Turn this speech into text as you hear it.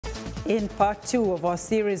In part 2 of our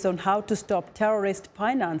series on how to stop terrorist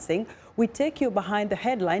financing, we take you behind the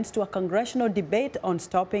headlines to a congressional debate on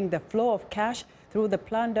stopping the flow of cash through the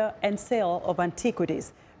plunder and sale of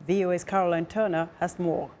antiquities. VOA's Carolyn has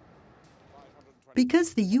more.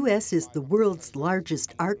 Because the U.S. is the world's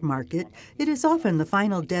largest art market, it is often the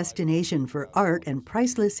final destination for art and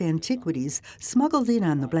priceless antiquities smuggled in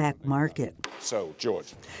on the black market. So,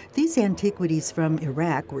 George. These antiquities from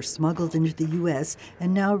Iraq were smuggled into the U.S.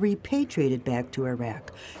 and now repatriated back to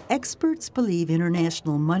Iraq. Experts believe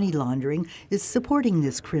international money laundering is supporting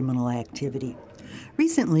this criminal activity.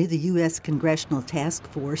 Recently, the U.S. Congressional Task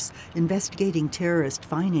Force investigating terrorist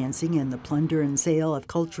financing and the plunder and sale of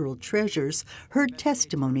cultural treasures heard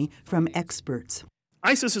testimony from experts.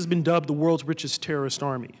 ISIS has been dubbed the world's richest terrorist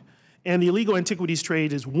army, and the illegal antiquities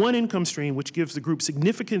trade is one income stream which gives the group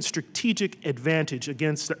significant strategic advantage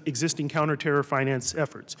against existing counter-terror finance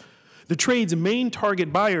efforts. The trade's main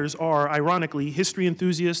target buyers are, ironically, history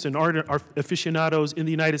enthusiasts and art aficionados in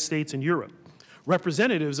the United States and Europe,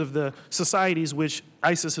 representatives of the societies which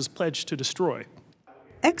ISIS has pledged to destroy.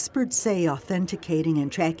 Experts say authenticating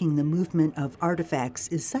and tracking the movement of artifacts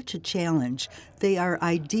is such a challenge, they are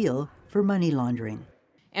ideal for money laundering.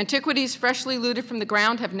 Antiquities freshly looted from the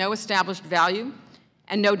ground have no established value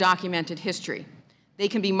and no documented history. They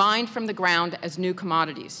can be mined from the ground as new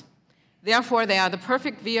commodities. Therefore, they are the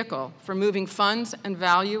perfect vehicle for moving funds and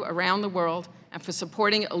value around the world and for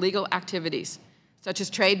supporting illegal activities, such as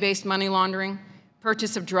trade-based money laundering,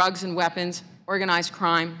 purchase of drugs and weapons, organized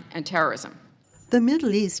crime, and terrorism. The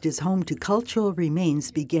Middle East is home to cultural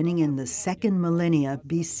remains beginning in the 2nd millennia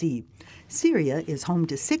BC. Syria is home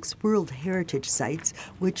to 6 World Heritage Sites,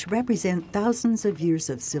 which represent thousands of years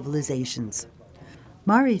of civilizations.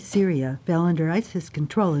 Mari, Syria fell under ISIS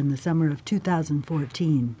control in the summer of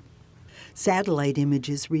 2014. Satellite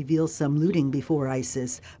images reveal some looting before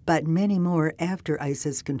ISIS, but many more after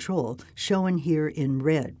ISIS control, shown here in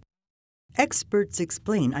red. Experts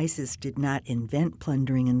explain ISIS did not invent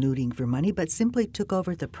plundering and looting for money, but simply took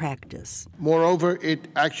over the practice. Moreover, it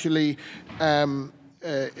actually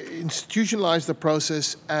institutionalized the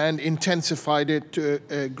process and intensified it to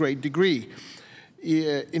a great degree.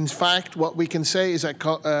 In fact, what we can say is that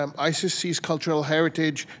ISIS sees cultural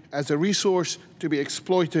heritage as a resource to be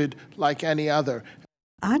exploited like any other.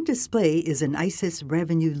 On display is an ISIS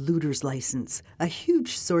revenue looter's license, a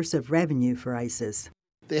huge source of revenue for ISIS.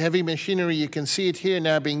 The heavy machinery, you can see it here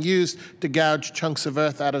now being used to gouge chunks of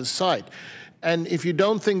earth out of sight. And if you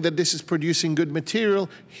don't think that this is producing good material,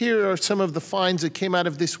 here are some of the finds that came out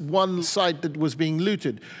of this one site that was being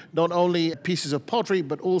looted. Not only pieces of pottery,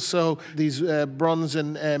 but also these bronze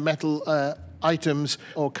and metal items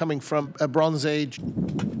all coming from a Bronze Age.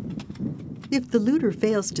 If the looter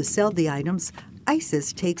fails to sell the items,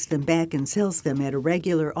 ISIS takes them back and sells them at a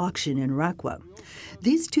regular auction in Raqqa.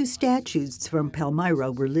 These 2 statues from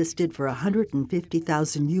Palmyra were listed for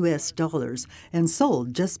 $150,000 US and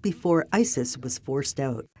sold just before ISIS was forced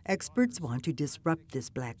out. Experts want to disrupt this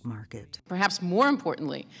black market. Perhaps more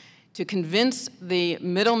importantly, to convince the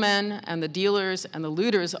middlemen and the dealers and the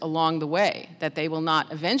looters along the way that they will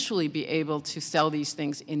not eventually be able to sell these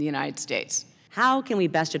things in the United States. How can we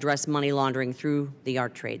best address money laundering through the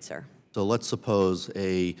art trade, sir? So let's suppose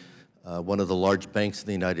one of the large banks in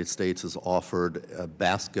the United States has offered a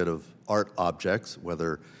basket of art objects,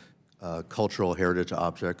 whether cultural heritage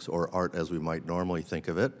objects or art as we might normally think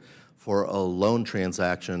of it, for a loan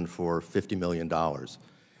transaction for $50 million.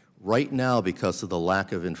 Right now, because of the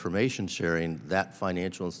lack of information sharing, that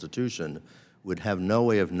financial institution would have no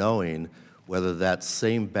way of knowing whether that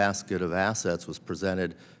same basket of assets was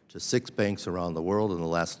presented to 6 banks around the world in the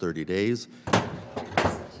last 30 days.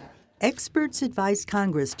 Experts advise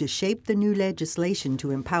Congress to shape the new legislation to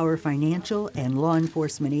empower financial and law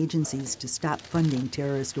enforcement agencies to stop funding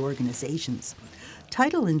terrorist organizations.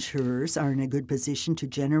 Title insurers are in a good position to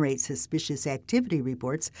generate suspicious activity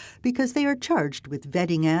reports because they are charged with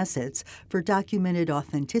vetting assets for documented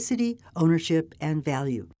authenticity, ownership, and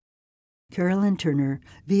value. Carolyn Turner,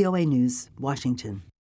 VOA News, Washington.